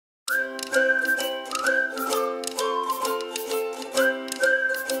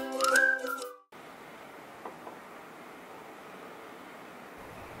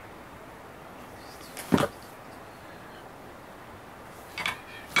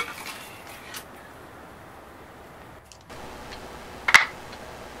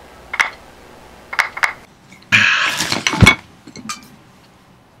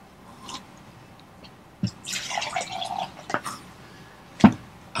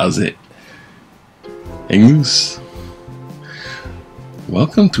How's it? Hey Moose.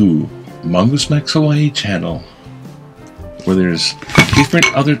 Welcome to Mongoose Max Hawaii channel, where there's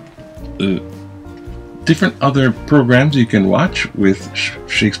different other programs you can watch with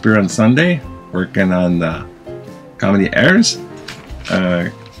Shakespeare on Sunday, working on the comedy airs.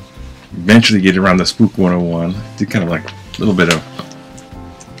 Eventually get around the Spook 101. Did kind of like a little bit of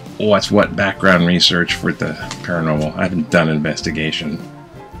what's what background research for the paranormal. I haven't done investigation,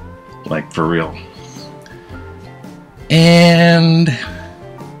 like for real. And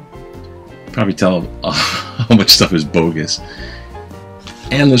probably tell how much stuff is bogus.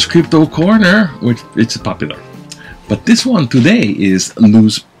 And there's Crypto Corner, which it's popular. But this one today is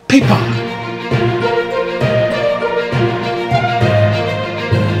news Pepah.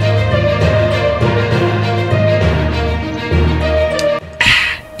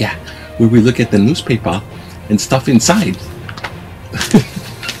 Yeah, where we look at the newspaper and stuff inside.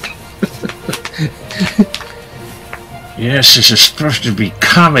 Yes, this is supposed to be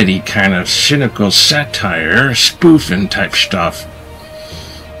comedy, kind of cynical satire, spoofing type stuff.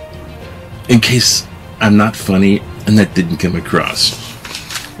 In case I'm not funny and that didn't come across.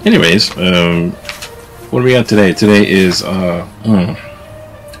 Anyways, what do we got today? Today is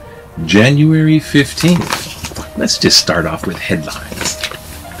January 15th. Let's just start off with headlines.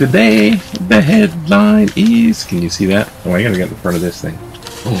 Today, the headline is... Can you see that? Oh, I gotta get in front of this thing.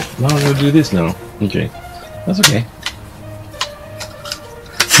 Oh, now I'm gonna do this now. Okay, that's okay.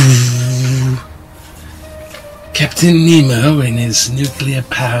 Captain Nemo and his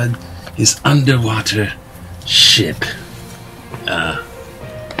nuclear-powered, his underwater ship.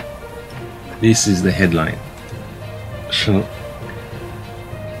 This is the headline. So,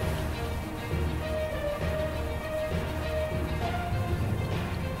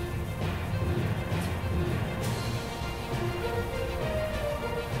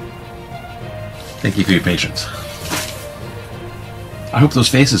 thank you for your patience. I hope those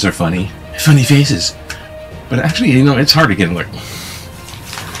faces are funny. Funny faces. But actually, you know, it's hard to get like...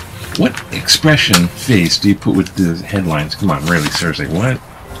 What expression face do you put with the headlines? Come on, really, seriously, what?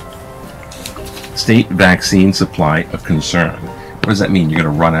 State vaccine supply a concern. What does that mean? You're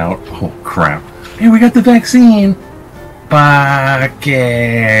gonna run out? Oh, crap. Hey, we got the vaccine!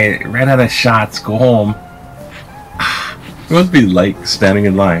 Okay, ran out of shots, go home. It must be like standing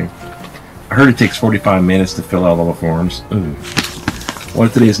in line. I heard it takes 45 minutes to fill out all the forms. Ooh. What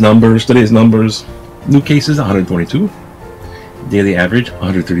are today's numbers? Today's numbers. New cases, 122. Daily average,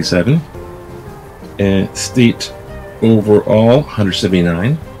 137. And state overall,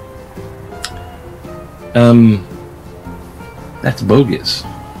 179. That's bogus.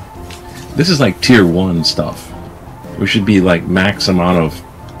 This is like tier 1 stuff. We should be like max amount of...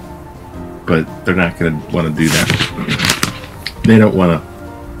 But they're not going to want to do that. They don't want to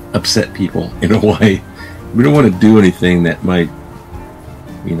upset people in a way. We don't want to do anything that might,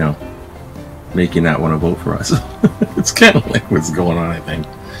 you know, make you not want to vote for us. It's kind of like what's going on, I think.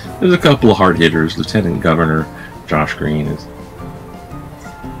 There's a couple of hard hitters. Lieutenant Governor Josh Green is...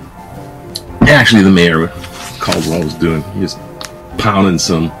 Actually, the mayor Caldwell was doing. He was pounding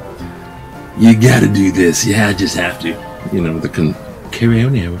some, you gotta do this. Yeah, I just have to. You know, the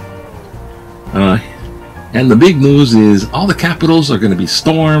karaoke. And the big news is all the capitals are going to be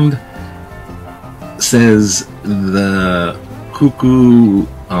stormed, says the cuckoo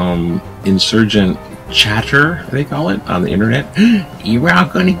insurgent chatter, they call it, on the internet. We're all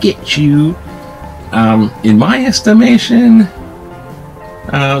going to get you. In my estimation,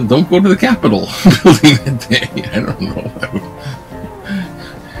 don't go to the Capitol building that day. I don't know.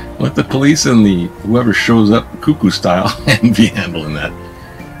 Let the police and the whoever shows up cuckoo style and be handling that.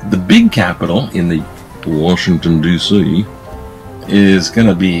 The big Capitol in the Washington, D.C. is going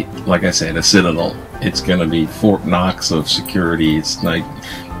to be, like I said, a citadel. It's going to be Fort Knox of security. It's like,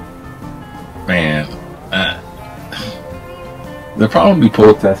 man, they'll probably be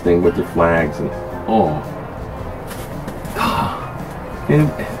protesting with their flags and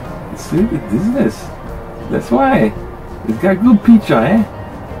and see, this. That's why it's got good pizza, eh?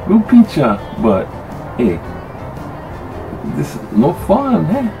 Good pizza, but hey, this no fun,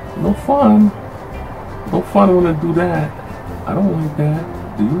 eh? No fun. No fun when I do that. I don't like that.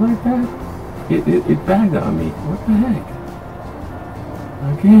 Do you like that? It bagged on me. What the heck?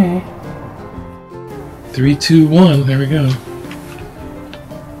 Okay. 3, 2, 1. There we go.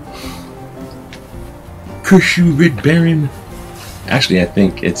 Curse you, Red Baron. Actually, I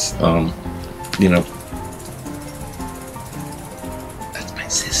think it's, you know, that's my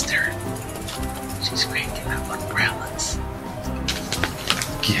sister. She's cranking up umbrellas.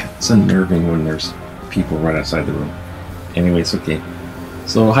 Yeah, it's unnerving when there's people right outside the room. Anyways, okay.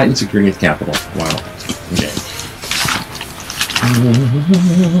 So heightened security at the Capitol. Wow. Okay.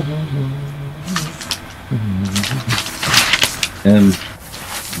 And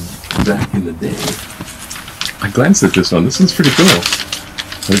back in the day, I glanced at this one. This one's pretty cool.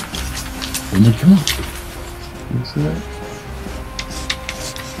 Like, oh my god. You see that?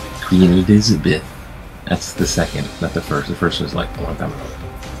 Queen Elizabeth. That's the second, not the first. The first was like a long time ago.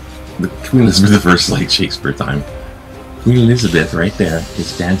 The Queen Elizabeth I is like Shakespeare time. Queen Elizabeth right there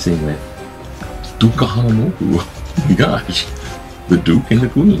is dancing with Duke of Honolulu. Oh my gosh. The Duke and the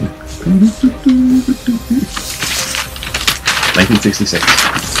Queen. 1966.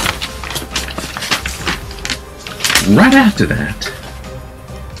 Right after that,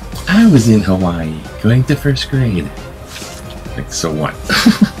 I was in Hawaii, going to first grade. Like, so what?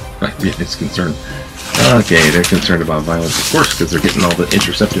 My is concerned. Okay, they're concerned about violence, of course, because they're getting all the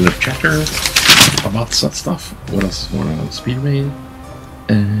interception of chatter about such stuff. What else is going on? Speedway.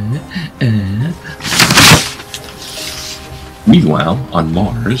 Meanwhile, on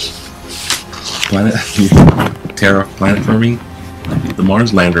Mars, planet terraforming, the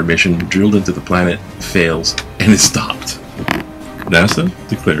Mars lander mission drilled into the planet fails and is stopped. NASA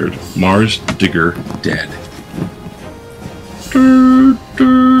declared Mars digger dead.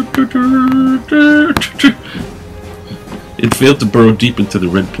 It failed to burrow deep into the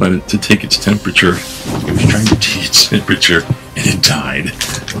red planet to take its temperature. It was trying to take its temperature and it died.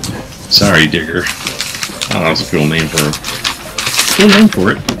 Sorry, Digger. Oh, that was a cool name for him. Cool name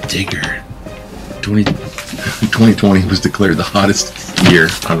for it. Digger. 2020 was declared the hottest year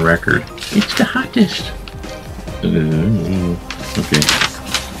on record. It's the hottest. Okay.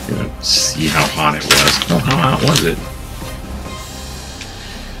 Let's see how hot it was. Oh, how hot was it?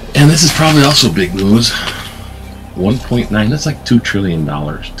 And this is probably also big news. 1.9, that's like $2 trillion.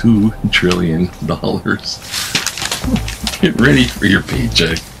 $2 trillion. Get ready for your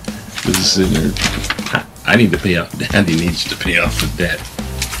paycheck. This is sitting there. I need to pay off, Daddy needs to pay off the debt.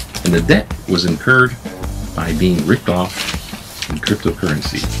 And the debt was incurred by being ripped off in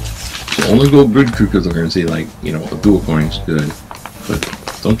cryptocurrency. So only go good cryptocurrency like, you know, Oduwa coin's good. But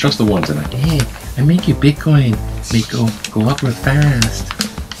don't trust the ones that are like, hey, I make you Bitcoin. Make go up real fast.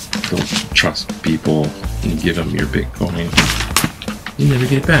 Don't trust people and give them your Bitcoin. You never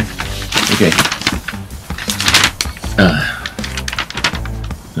get it back. Okay.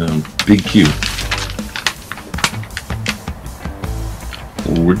 Big Q.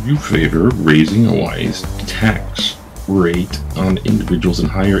 Would you favor raising Hawaii's tax rate on individuals in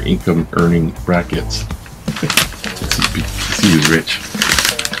higher income earning brackets? He is rich.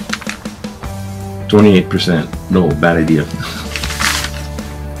 28%. No, bad idea.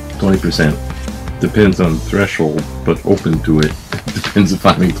 20%. Depends on threshold, but open to it. Depends if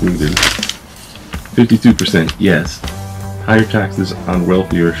I'm included. 52%. Yes. Higher taxes on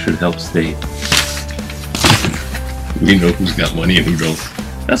wealthier should help state. We know who's got money and who don't.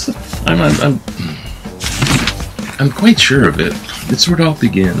 I'm quite sure of it. It's where it all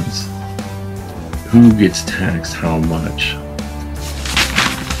begins. Who gets taxed how much?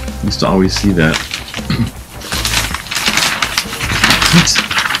 I used to always see that. It's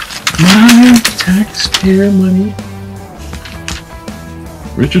my taxpayer money.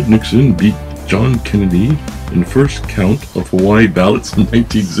 Richard Nixon beat John Kennedy in first count of Hawaii ballots in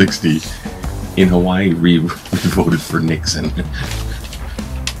 1960. In Hawaii, we voted for Nixon.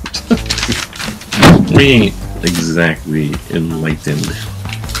 We ain't exactly enlightened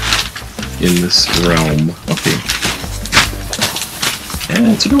in this realm. Okay.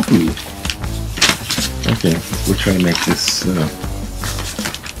 And Sudoku. Okay, we're trying to make this,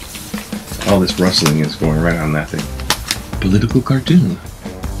 all this rustling is going right on that thing. Political cartoon.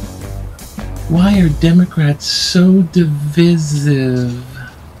 Why are Democrats so divisive?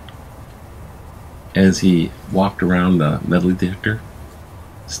 As he walked around the metal detector,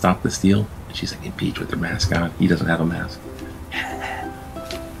 stopped the steal, and she's like impeached with her mask on. He doesn't have a mask.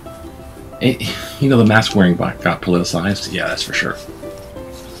 You know, the mask wearing got politicized. Yeah, that's for sure.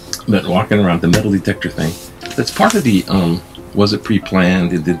 But walking around the metal detector thing, that's part of the, was it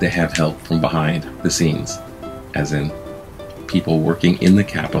pre-planned and did they have help from behind the scenes? As in, people working in the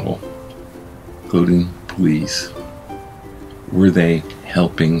Capitol, including police. Were they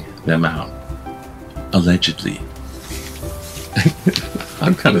helping them out? Allegedly.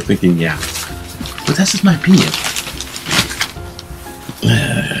 I'm kind of thinking, yeah. But that's just my opinion.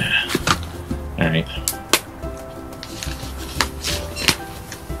 Alright.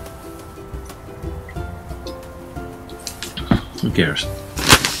 Who cares?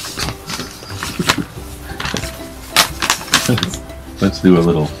 Let's do a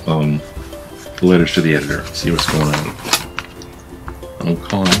little letters to the editor. See what's going on. I'm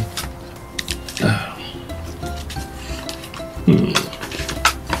calling.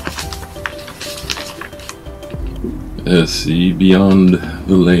 See beyond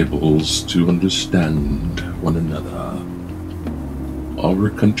the labels to understand one another. Our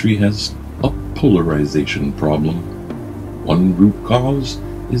country has a polarization problem. One root cause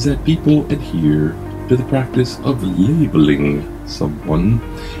is that people adhere to the practice of labeling someone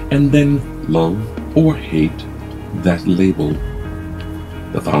and then love or hate that label.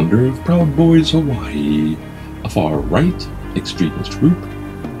 The founder of Proud Boys Hawaii, a far-right extremist group,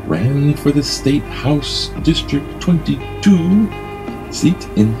 ran for the State House District 22 seat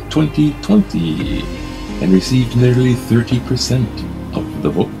in 2020 and received nearly 30% of the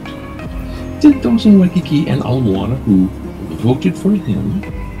vote. Did those in Waikiki and Ala who voted for him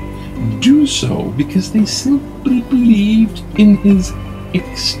do so because they simply believed in his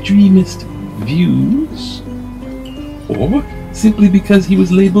extremist views, or simply because he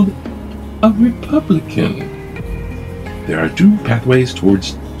was labeled a Republican? There are two pathways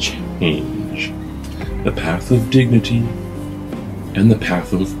towards change: the path of dignity and the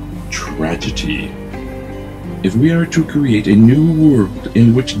path of tragedy. If we are to create a new world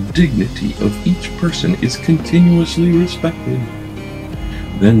in which dignity of each person is continuously respected,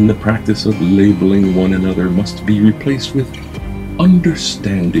 then the practice of labeling one another must be replaced with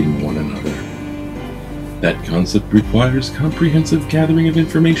understanding one another. That concept requires comprehensive gathering of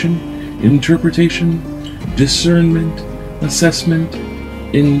information, interpretation, discernment, assessment,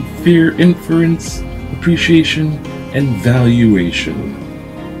 inference, appreciation, and valuation.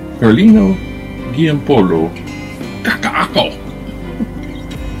 Carlino Giampolo Kakaako.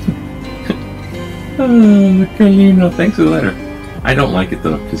 Carlino, thanks for the letter. I don't like it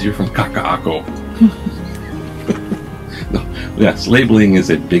though, because you're from Kakaako. No, yes, labeling is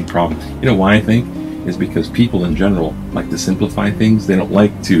a big problem. You know why I think? Is because people in general like to simplify things. They don't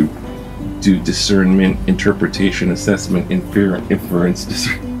like to do discernment, interpretation, assessment, inference.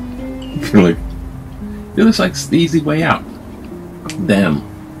 Really, it looks like the easy way out. Them.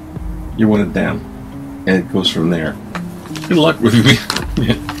 You're one of them. And it goes from there. Good luck with me.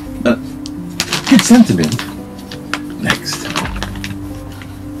 Good sentiment. Next.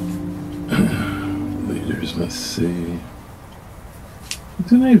 Leaders must say.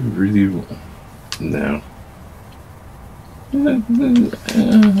 Didn't I really? No. I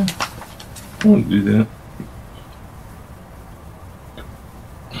won't do that.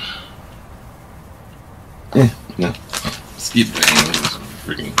 No. Skip that.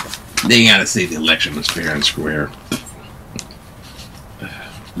 Freaking. They gotta say the election was fair and square.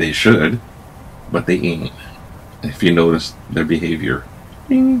 They should, but they ain't. If you notice their behavior.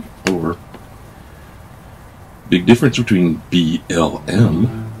 Bing. Over. Big difference between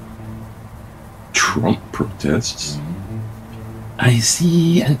BLM. Trump protests. I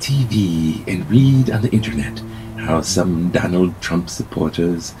see on TV and read on the internet how some Donald Trump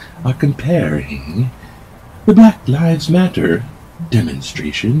supporters are comparing the Black Lives Matter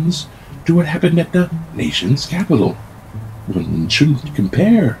demonstrations to what happened at the nation's capital. One shouldn't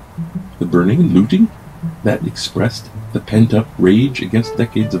compare the burning and looting that expressed the pent-up rage against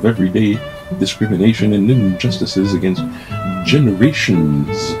decades of everyday discrimination and injustices against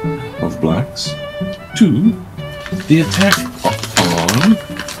generations of blacks to the attack on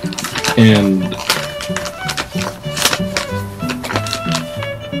and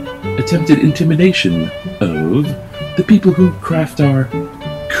attempted intimidation of the people who craft our,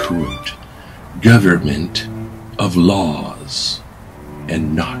 quote, government of laws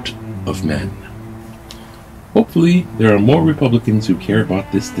and not of men. Hopefully, there are more Republicans who care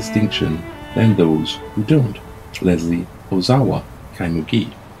about this distinction than those who don't. Leslie Ozawa,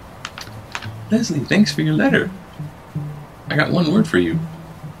 Kaimuki. Leslie, thanks for your letter. I got one word for you.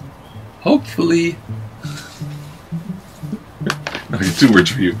 Hopefully. I got two words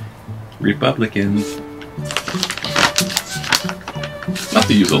for you. Republicans. Not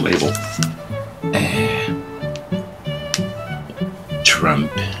to use a label.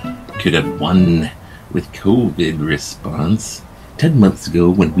 Trump could have won with COVID response. 10 months ago,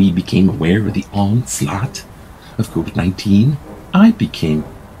 when we became aware of the onslaught of COVID-19, I became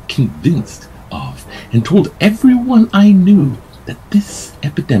convinced of and told everyone I knew that this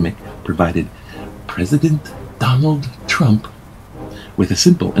epidemic provided President Donald Trump with a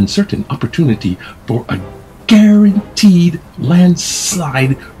simple and certain opportunity for a guaranteed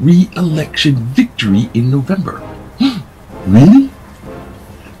landslide re-election victory in November. Really?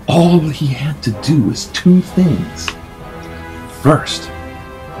 All he had to do was two things. First,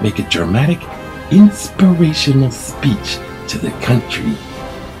 make a dramatic, inspirational speech to the country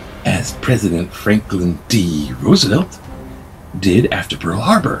as President Franklin D. Roosevelt, did after Pearl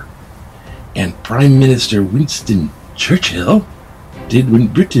Harbor, and Prime Minister Winston Churchill did when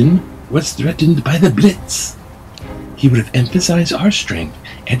Britain was threatened by the Blitz. He would have emphasized our strength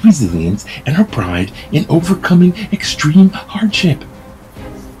and resilience and our pride in overcoming extreme hardship.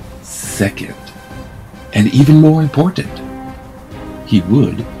 Second, and even more important, he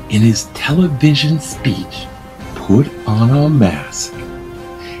would, in his television speech, put on a mask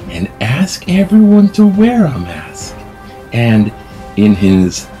and ask everyone to wear a mask, and in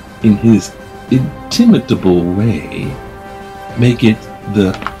his inimitable way, make it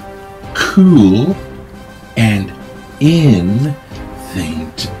the cool and in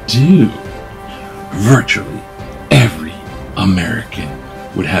thing to do. Virtually every American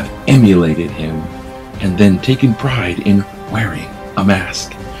would have emulated him and then taken pride in wearing a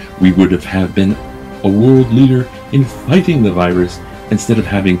mask. We would have been a world leader in fighting the virus instead of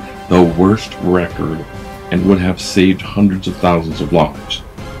having the worst record, and would have saved hundreds of thousands of lives.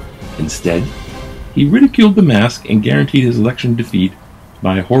 Instead, he ridiculed the mask and guaranteed his election defeat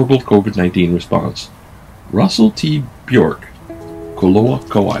by a horrible COVID-19 response. Russell T. Bjork, Koloa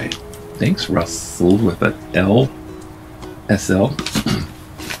Kauai. Thanks, Russell, with a L. SL.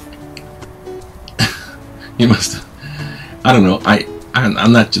 You must. I don't know.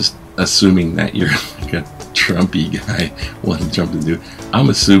 I'm not just assuming that you're like a Trumpy guy wanting Trump to do. I'm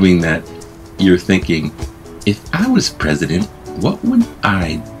assuming that you're thinking, if I was president, what would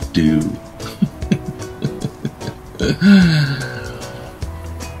I do?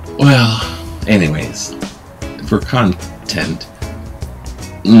 Well, anyways, for content,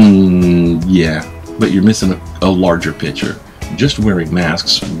 yeah, but you're missing a larger picture. Just wearing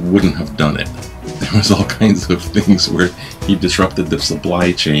masks wouldn't have done it. There was all kinds of things where he disrupted the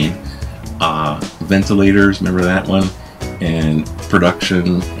supply chain. Ventilators, remember that one? And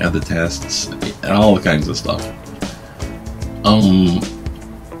production of the tests, and all kinds of stuff.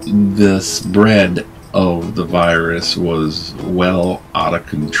 The spread of the virus was well out of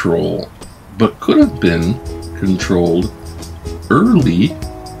control, but could have been controlled early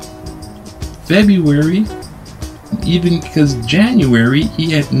February, even because January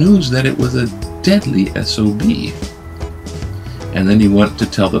he had news that it was a deadly SOB. And then he went to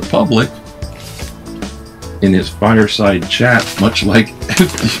tell the public in his fireside chat, much like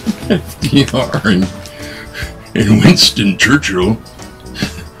FDR and Winston Churchill,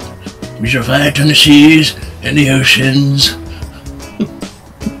 we shall fight on the seas and the oceans.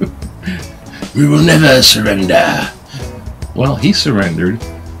 We will never surrender. Well, he surrendered.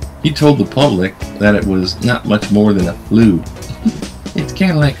 He told the public that it was not much more than a flu. It's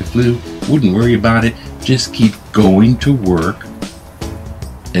kind of like a flu. Wouldn't worry about it. Just keep going to work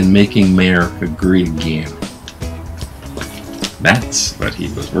and making America great again. That's what he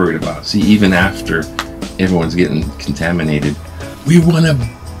was worried about. See, even after everyone's getting contaminated, we want to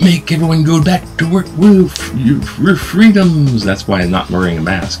make everyone go back to work. We're freedoms. That's why I'm not wearing a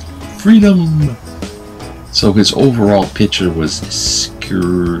mask. Freedom. So his overall picture was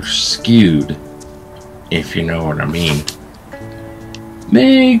skewed, if you know what I mean.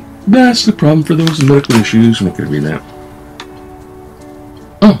 That's the problem for those with medical issues. I'm not going to read that.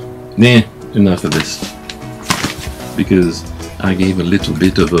 Oh, nah, enough of this. Because I gave a little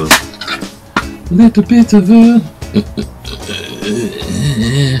bit of a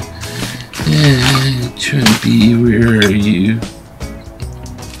Trumpy, where are you?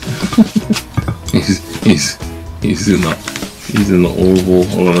 he's in the Oval,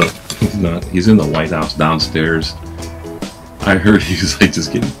 or he's in the White House downstairs. I heard he was like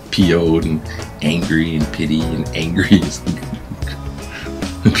just getting PO'd and angry and pity and angry.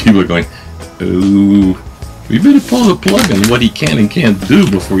 And people are going, oh, we better pull the plug on what he can and can't do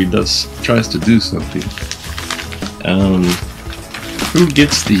before he tries to do something. Who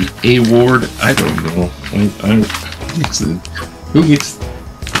gets the award? I don't know. Who gets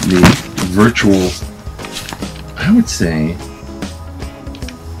the virtual? I would say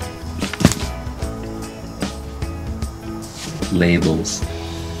labels.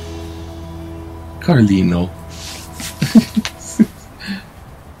 Carlino.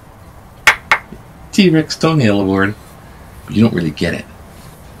 T-Rex Toenail Award. You don't really get it.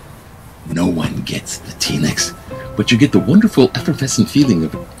 No one gets the T-Rex, but you get the wonderful effervescent feeling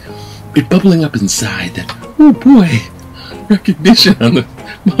of it bubbling up inside that, oh boy, recognition on the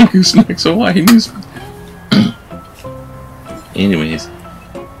Mongoose Next Hawaii News. Anyways.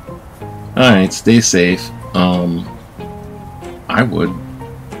 Alright, stay safe. I would.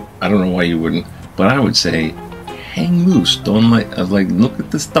 I don't know why you wouldn't, but I would say hang loose. Don't look at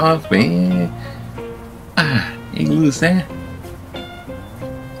the stuff, man. Hang loose, eh?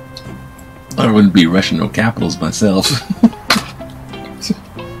 I wouldn't be rushing no capitals myself.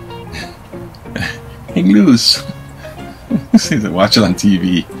 hang loose. Say that, watch it on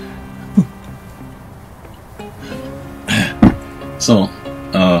TV. So,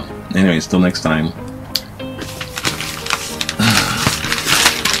 anyways, till next time.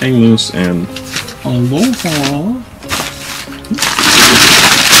 Hang loose and aloha.